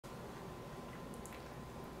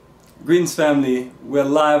Greetings family, we're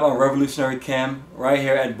live on Revolutionary Cam right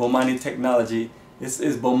here at Bomani Technology. This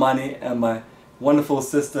is Bomani and my wonderful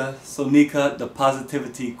sister Sonika, the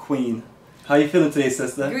Positivity Queen. How you feeling today,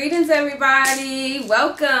 sister? Greetings everybody,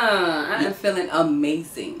 welcome. I am feeling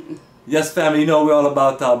amazing. Yes family, you know we're all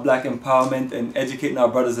about black empowerment and educating our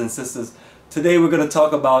brothers and sisters. Today we're going to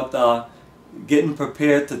talk about getting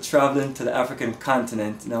prepared to traveling to the African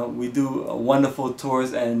continent. You know, we do wonderful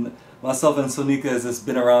tours, and myself and Sonika has just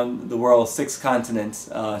been around the world, 6 continents.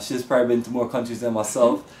 She's probably been to more countries than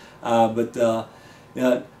myself, but you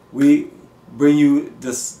know, we bring you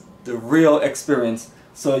the real experience.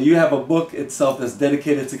 So you have a book itself that's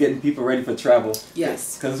dedicated to getting people ready for travel.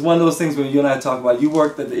 Yes. Because it's one of those things when you and I talk about, you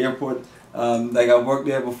worked at the airport, like I worked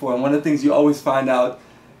there before, and one of the things you always find out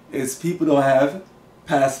is people don't have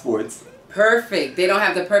passports. Perfect. They don't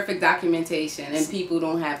have the perfect documentation, and people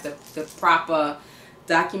don't have the proper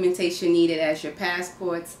documentation needed as your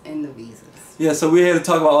passports and the visas. Yeah, so we're here to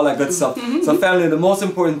talk about all that good stuff. So family, the most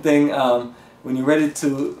important thing when you're ready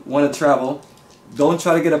to want to travel, don't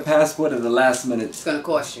try to get a passport at the last minute. It's going to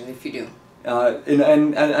cost you if you do.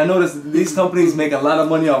 And I notice these companies make a lot of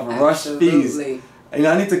money off rush fees. You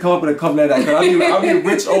know, I need to come up with a company like that, because I'll be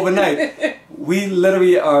rich overnight. We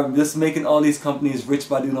literally are just making all these companies rich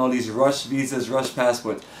by doing all these rush visas, rush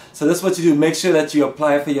passports. So that's what you do. Make sure that you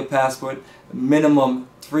apply for your passport minimum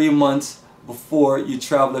 3 months before you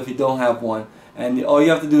travel if you don't have one. And all you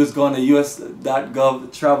have to do is go on the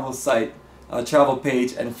us.gov travel site, travel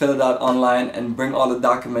page, and fill it out online and bring all the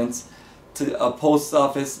documents to a post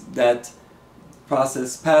office that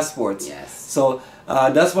process passports. Yes. So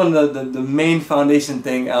that's one of the main foundation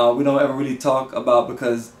thing we don't ever really talk about,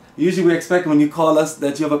 because usually we expect when you call us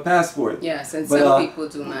that you have a passport. Yes, and some people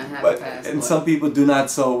do not have a passport. And some people do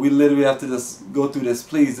not, so we literally have to just go through this.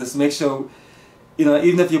 Please just make sure, you know,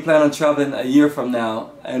 even if you plan on traveling a year from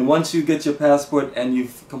now, and once you get your passport and you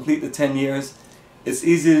complete the 10 years, it's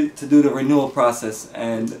easy to do the renewal process,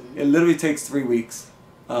 and it literally takes 3 weeks.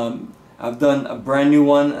 I've done a brand new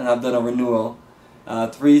one and I've done a renewal,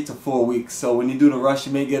 3 to 4 weeks. So when you do the rush,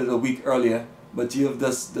 you may get it a week earlier, but you have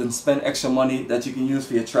just then spent extra money that you can use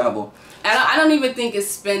for your travel. And I don't even think it's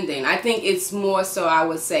spending. I think it's more so, I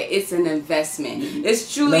would say it's an investment.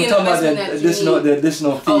 It's truly an investment that you need. The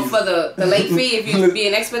additional fees. Oh, for the late fee if you're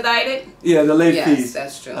being expedited? Yeah, the late fees. Yes,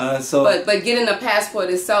 that's true. But getting a passport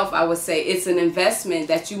itself, I would say it's an investment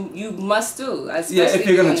that you must do. Yeah, if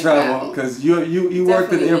you're going to travel. Because you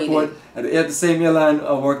worked at the airport, at the same airline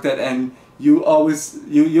I worked at, and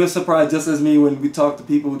you're surprised just as me when we talk to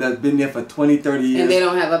people that's been there for 20, 30 years. And they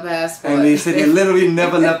don't have a passport. And they say they literally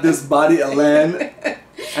never left this body of land.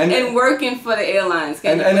 And working for the airlines.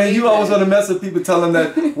 And then you always want to mess with people, tell them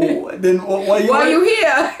that, well, then why are you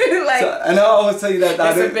here? Like, so, and I always tell you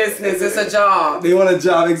that. It's a business, it's a job. They want a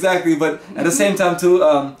job, exactly. But at the same time too,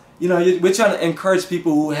 you know, we're trying to encourage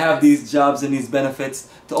people who have these jobs and these benefits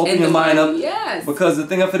to open your mind up. Yes. Because the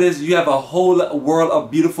thing of it is, you have a whole world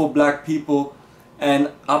of beautiful black people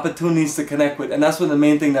and opportunities to connect with. And that's one of the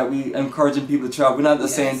main thing that we encouraging people to travel. We're not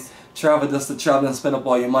just saying travel just to travel and spend up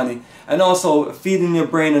all your money. And also feeding your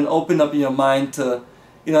brain and open up your mind to,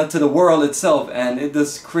 you know, to the world itself, and it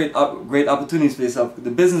does create great opportunities for yourself.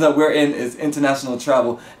 The business that we're in is international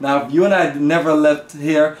travel. Now, if you and I never left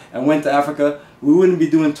here and went to Africa, we wouldn't be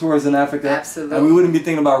doing tours in Africa. Absolutely. And we wouldn't be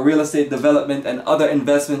thinking about real estate development and other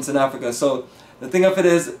investments in Africa. So the thing of it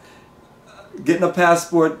is, getting a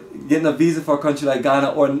passport, getting a visa for a country like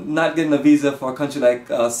Ghana, or not getting a visa for a country like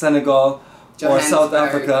Senegal or South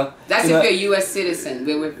Africa. That's if you're a U.S. citizen.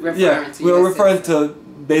 We're referring to. We're referring to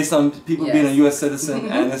based on people being a U.S. citizen,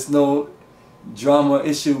 and there's no drama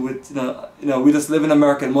issue with, you know, we just live in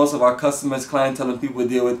America, and most of our customers, clientele, and people we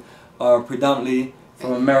deal with are predominantly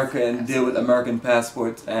from America and deal with American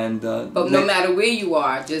passports. And but no matter where you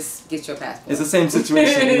are, just get your passport. It's the same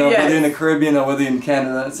situation, you know, whether you're in the Caribbean or whether you're in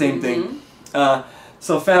Canada, same thing.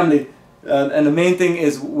 So family, and the main thing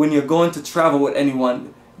is when you're going to travel with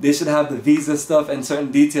anyone, they should have the visa stuff and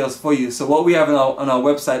certain details for you. So what we have on our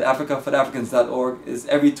website, africafortheafricans.org, is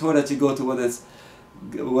every tour that you go to, whether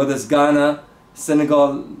it's Ghana,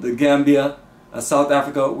 Senegal, the Gambia, South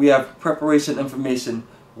Africa, we have preparation information,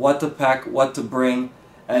 what to pack, what to bring,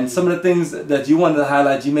 and some of the things that you wanted to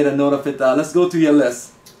highlight, you made a note of it. Let's go through your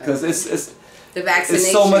list, because The vaccinations.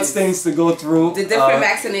 There's so much things to go through. The different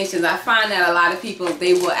vaccinations. I find that a lot of people,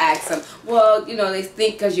 they will ask them, well, you know, they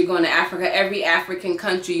think because you're going to Africa, every African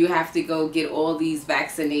country, you have to go get all these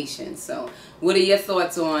vaccinations. So what are your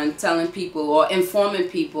thoughts on telling people or informing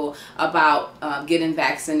people about getting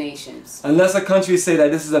vaccinations? Unless a country say that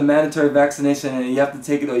this is a mandatory vaccination and you have to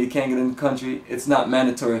take it or you can't get in the country, it's not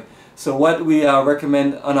mandatory. So what we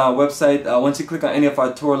recommend on our website, once you click on any of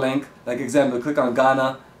our tour link, like example, click on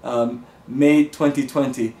Ghana, May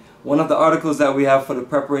 2020. One of the articles that we have for the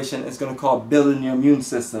preparation is going to call Building Your Immune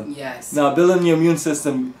System. Yes. Now, building your immune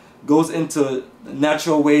system goes into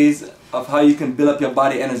natural ways of how you can build up your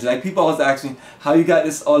body energy. Like people always ask me, how you got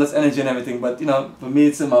all this energy and everything. But you know, for me,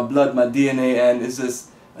 it's in my blood, my DNA, and it's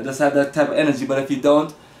just, I just have that type of energy. But if you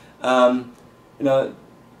don't, you know,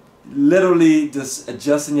 literally just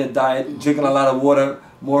adjusting your diet, drinking a lot of water,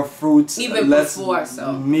 more fruits, even less before,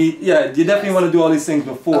 so meat. Yeah, you definitely want to do all these things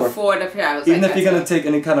before. Before the period. Even if you're gonna take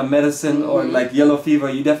any kind of medicine or like yellow fever,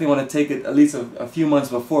 you definitely want to take it at least a few months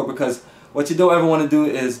before, because what you don't ever want to do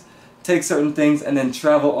is take certain things and then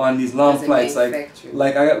travel on these long flights. We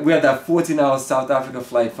had that 14-hour South Africa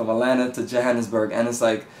flight from Atlanta to Johannesburg, and it's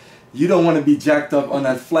like you don't want to be jacked up on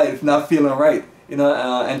that flight if not feeling right. You know,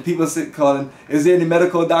 and people sit calling, is there any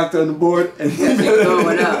medical doctor on the board? And you're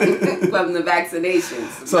going up from the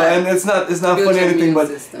vaccinations. So, and it's not funny or anything,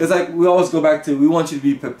 but it's like we always go back to, we want you to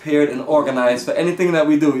be prepared and organized for anything that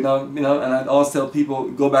we do, you know, and I always tell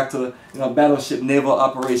people, go back to, you know, battleship, naval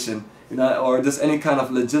operation, you know, or just any kind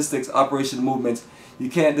of logistics, operation movements. You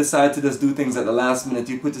can't decide to just do things at the last minute.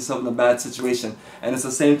 You put yourself in a bad situation. And it's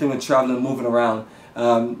the same thing with traveling and moving around.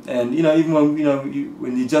 And you know, even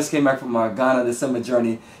when you just came back from our Ghana December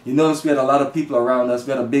journey, you notice we had a lot of people around us.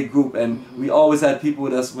 We had a big group, and we always had people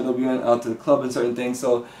with us when we went out to the club and certain things.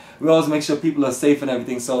 So we always make sure people are safe and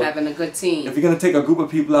everything. So having a good team. If you're gonna take a group of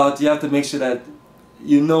people out, you have to make sure that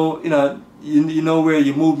you know where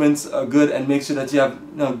your movements are good, and make sure that you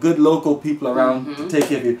have good local people around to take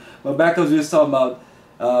care of you. But back as we were talking about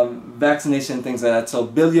vaccination and things like that. So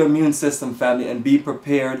build your immune system, family, and be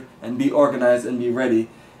prepared and be organized and be ready.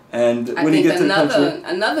 And when you get to the country,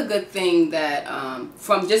 another good thing that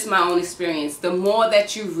from just my own experience, the more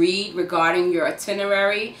that you read regarding your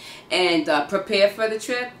itinerary and prepare for the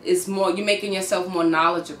trip, is more, you're making yourself more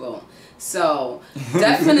knowledgeable. So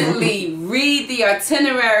definitely read the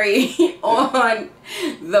itinerary on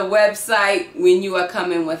the website when you are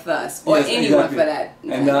coming with us, or anyone for that.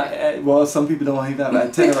 And well, some people don't even have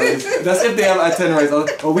itineraries. That's if they have itineraries.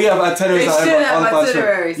 Or we have itineraries. They should have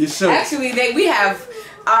itineraries. You should. Actually, we have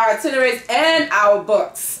our itineraries and our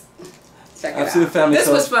books. Check it out. Family. This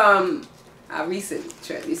was from our recent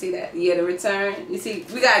trip. You see that? Year to return. You see,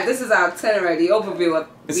 this is our itinerary, the overview of.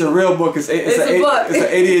 It's a real book. It's an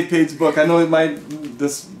 88-page book. I know it might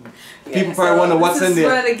people probably wonder what's in there.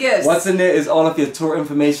 One of the gifts. What's in there is all of your tour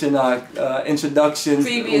information, introductions,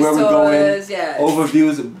 previous where we're tours, going,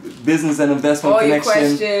 overviews, business and investment all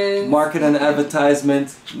connection, market and advertisement,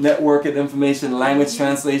 networking information, language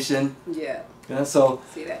translation. Yeah. So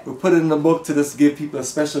we put it in the book to just give people a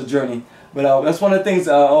special journey. But that's one of the things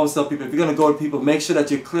I always tell people: if you're going to go to people, make sure that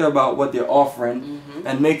you're clear about what they're offering,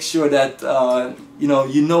 and make sure that you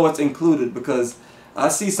know what's included. Because I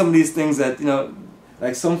see some of these things that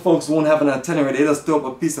like some folks won't have an itinerary. They just throw up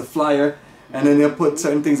a piece of flyer, and then they'll put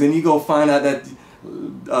certain things, and you go find out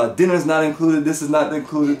that dinner's not included, this is not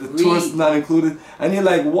included, the tourist is not included, and you're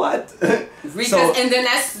like, what? And then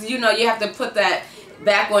that's you have to put that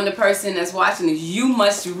back on the person that's watching it. You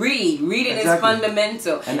must read. Reading is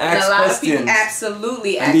fundamental. And ask a lot questions. Of people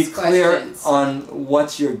absolutely and ask be clear questions on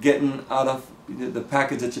what you're getting out of the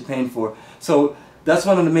package that you're paying for. So that's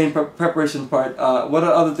one of the main preparation part. What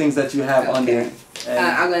are other things that you have on there?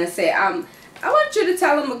 I'm going to say, I want you to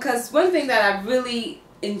tell them, because one thing that I really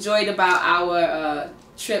enjoyed about our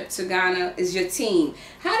trip to Ghana is your team.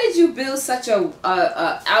 How did you build such a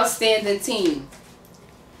outstanding team?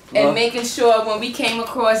 And making sure when we came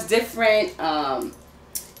across different,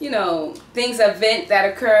 event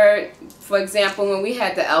that occurred. For example, when we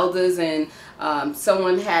had the elders and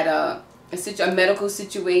someone had a medical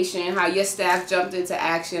situation, how your staff jumped into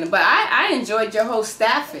action. But I enjoyed your whole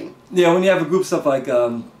staffing. Yeah, when you have a group stuff like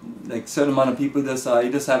certain amount of people, you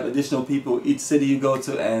just have additional people each city you go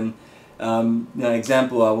to, and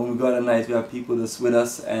example, when we go out at night, we have people that's with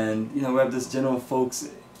us, and we have this general folks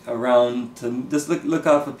around to just look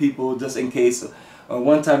out for people just in case.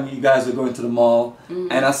 One time you guys were going to the mall,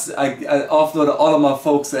 and I offloaded all of my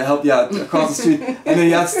folks to help you out across the street, and then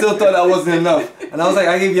y'all still thought that wasn't enough. And I was like,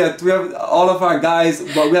 I gave you all of our guys,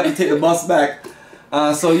 but we have to take the bus back.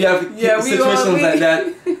 So you have situations like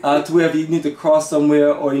that. to where if you need to cross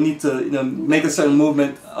somewhere or you need to make a certain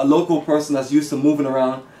movement, a local person that's used to moving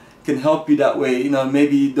around can help you that way.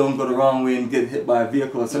 Maybe you don't go the wrong way and get hit by a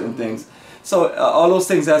vehicle or certain things. So all those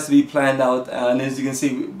things has to be planned out, and as you can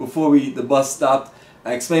see, before the bus stopped,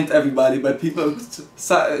 I explained to everybody, but people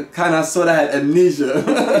kind of sort of had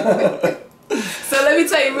amnesia. So let me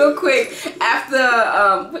tell you real quick, after,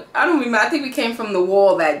 I don't remember, I think we came from the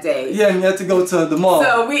wall that day. Yeah, and you had to go to the mall.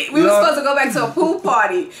 So we were supposed to go back to a pool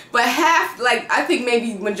party, but I think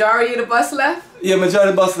maybe majority of the bus left. Yeah, majority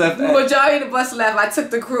of the bus left. Majority of the bus left. I took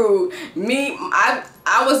the crew.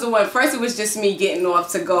 I was the one. First, it was just me getting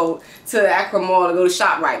off to go to the Accra Mall to go to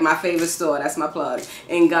ShopRite, my favorite store. That's my plug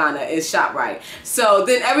in Ghana is ShopRite. So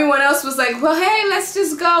then everyone else was like, well, hey, let's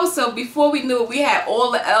just go. So before we knew it, we had all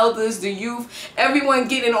the elders, the youth, everyone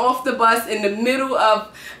getting off the bus in the middle of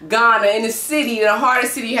Ghana, in the city, in the heart of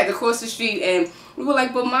the city. You had to cross the street, and we were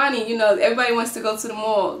like, Bomani, everybody wants to go to the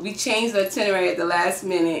mall. We changed the itinerary at the last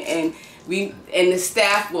minute, and the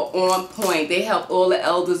staff were on point. They helped all the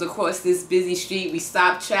elders across this busy street. We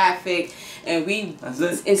stopped traffic, and we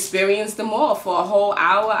experienced the mall for a whole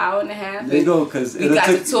hour and a half. There you go, because we got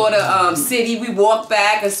to tour the city. We walked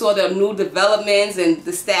back and saw the new developments, and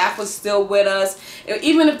the staff was still with us.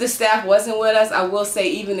 Even if the staff wasn't with us, I will say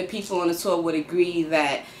even the people on the tour would agree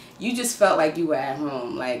that you just felt like you were at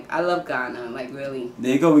home. Like, I love Ghana, like, really.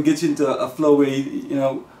 There you go. We get you into a flow where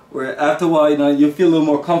where after a while, you feel a little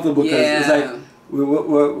more comfortable, because it's like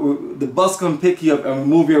the bus can pick you up and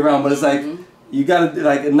move you around, but it's like you gotta,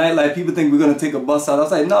 like at nightlife, people think we're gonna take a bus out. I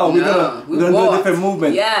was like, no, we're gonna do a different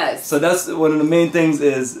movement. Yes. So that's one of the main things,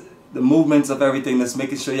 is the movements of everything. That's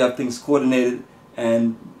making sure you have things coordinated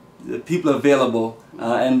and the people available.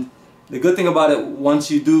 And the good thing about it,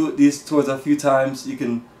 once you do these tours a few times,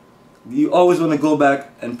 you always want to go back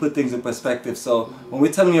and put things in perspective. So when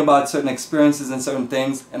we're telling you about certain experiences and certain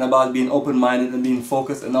things, and about being open-minded and being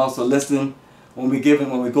focused and also listening, when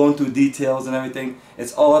we're going through details and everything,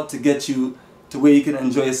 it's all up to get you to where you can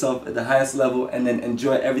enjoy yourself at the highest level, and then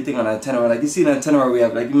enjoy everything on an itinerary. Like you see, an itinerary, we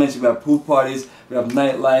have, like you mentioned, we have pool parties, we have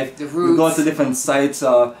nightlife, we go to different sites,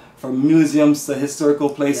 from museums to historical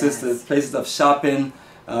places to places of shopping,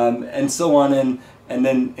 and so on, and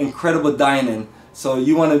then incredible dining. So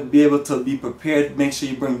you want to be able to be prepared. Make sure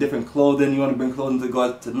you bring different clothing. You want to bring clothing to go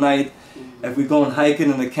out tonight. If we go on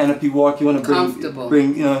hiking and a canopy walk, you want to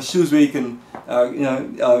bring shoes where you can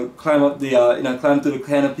climb up climb through the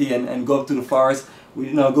canopy and go up through the forest.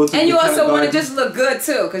 Go to. And you also want to just look good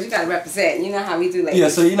too, because you got to represent. You know how we do, ladies. Yeah.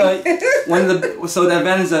 So the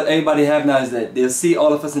advantage that everybody have now is that they'll see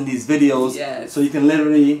all of us in these videos. Yes. So you can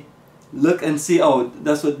literally look and see, oh,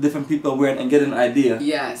 that's what different people are wearing, and get an idea.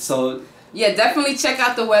 Yes. So. Yeah, definitely check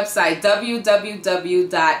out the website,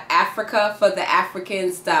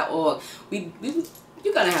 www.africafortheafricans.org.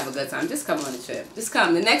 You're going to have a good time. Just come on the trip. Just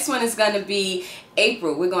come. The next one is going to be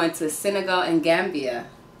April. We're going to Senegal and Gambia.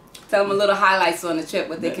 Tell them a little highlights on the trip,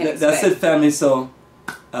 what they can expect. That's it, family. So,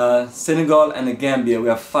 Senegal and the Gambia. We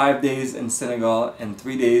have 5 days in Senegal and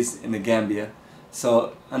 3 days in the Gambia.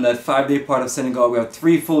 So, on that 5-day part of Senegal, we have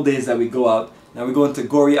 3 full days that we go out. Now, we're going to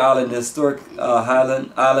Gorée Island, the historic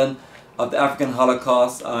island of the African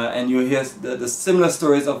Holocaust, and you'll hear the similar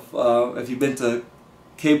stories of if you've been to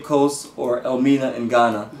Cape Coast or Elmina in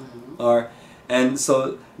Ghana. And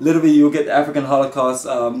so literally you'll get the African Holocaust,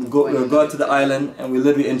 we'll go out to the island, and we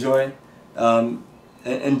literally enjoy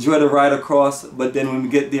the ride across. But then when we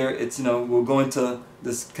get there, it's we're going to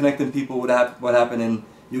this connecting people with what happened, and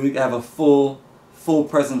you have a full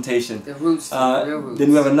presentation. The roots, real roots.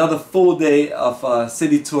 Then we have another full day of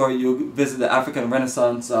city tour. You visit the African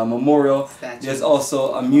Renaissance Memorial. There's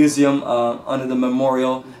also a museum under the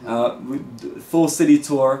memorial. Full city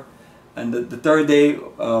tour. And the third day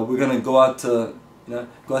we're gonna go out to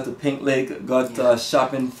Pink Lake, go out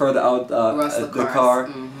shopping further out the car,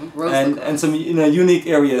 and some unique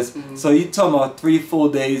areas. So you're talking about 3 full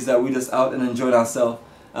days that we just out and enjoyed ourselves.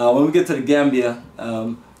 When we get to the Gambia.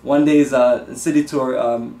 One day is a city tour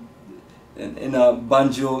in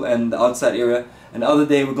Banjul and the outside area, and the other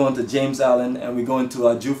day we're going to James Island, and we're going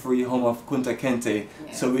to Jufuri, home of Kunta Kinte.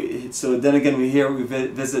 Yeah. So then again we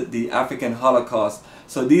visit the African Holocaust.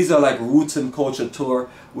 So these are like roots and culture tour,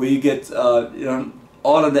 where you get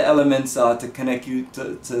all of the elements to connect you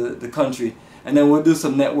to the country, and then we'll do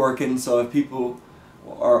some networking. So if people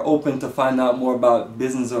are open to find out more about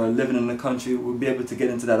business or living in the country, we'll be able to get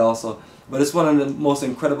into that also. But it's one of the most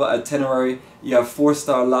incredible itinerary. You have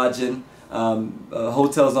 4-star lodging,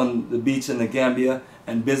 hotels on the beach in the Gambia,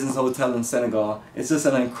 and business hotel in Senegal. It's just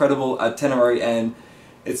an incredible itinerary, and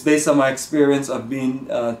it's based on my experience of being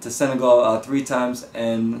to Senegal 3 times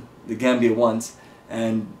and the Gambia once.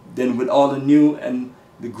 and then with all the new and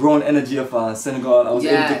the growing energy of Senegal, I was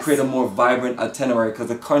able to create a more vibrant itinerary because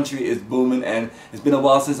the country is booming, and it's been a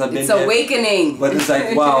while since I've been there. It's awakening. But it's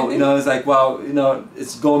like, wow, you know, it's like, wow, you know,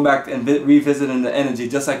 it's going back and revisiting the energy,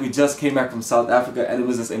 just like we just came back from South Africa, and it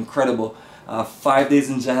was just incredible. 5 days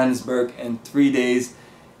in Johannesburg and 3 days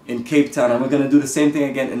in Cape Town, and we're going to do the same thing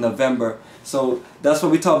again in November. So that's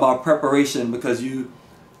what we talk about, preparation, because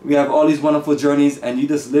we have all these wonderful journeys, and you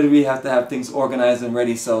just literally have to have things organized and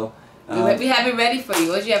ready. So we have it ready for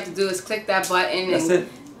you. All you have to do is click that button and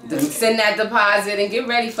send that deposit and get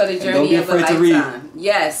ready for the journey of a lifetime.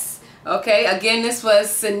 Yes. Okay. Again, this was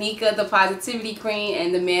Sonika, the Positivity Queen,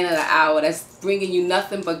 and the Man of the Hour. That's bringing you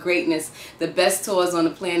nothing but greatness. The best tours on the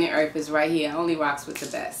planet Earth is right here. Only rocks with the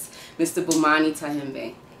best. Mr. Bomani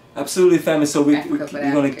Tahimbe. Absolutely, family. So we're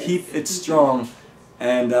going to keep it strong,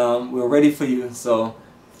 and we're ready for you. So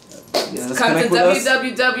come to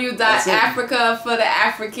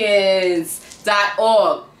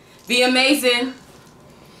www.africafortheafricans.org. Be amazing.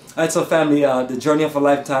 Alright, so family, the journey of a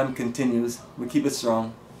lifetime continues. We keep it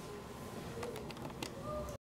strong.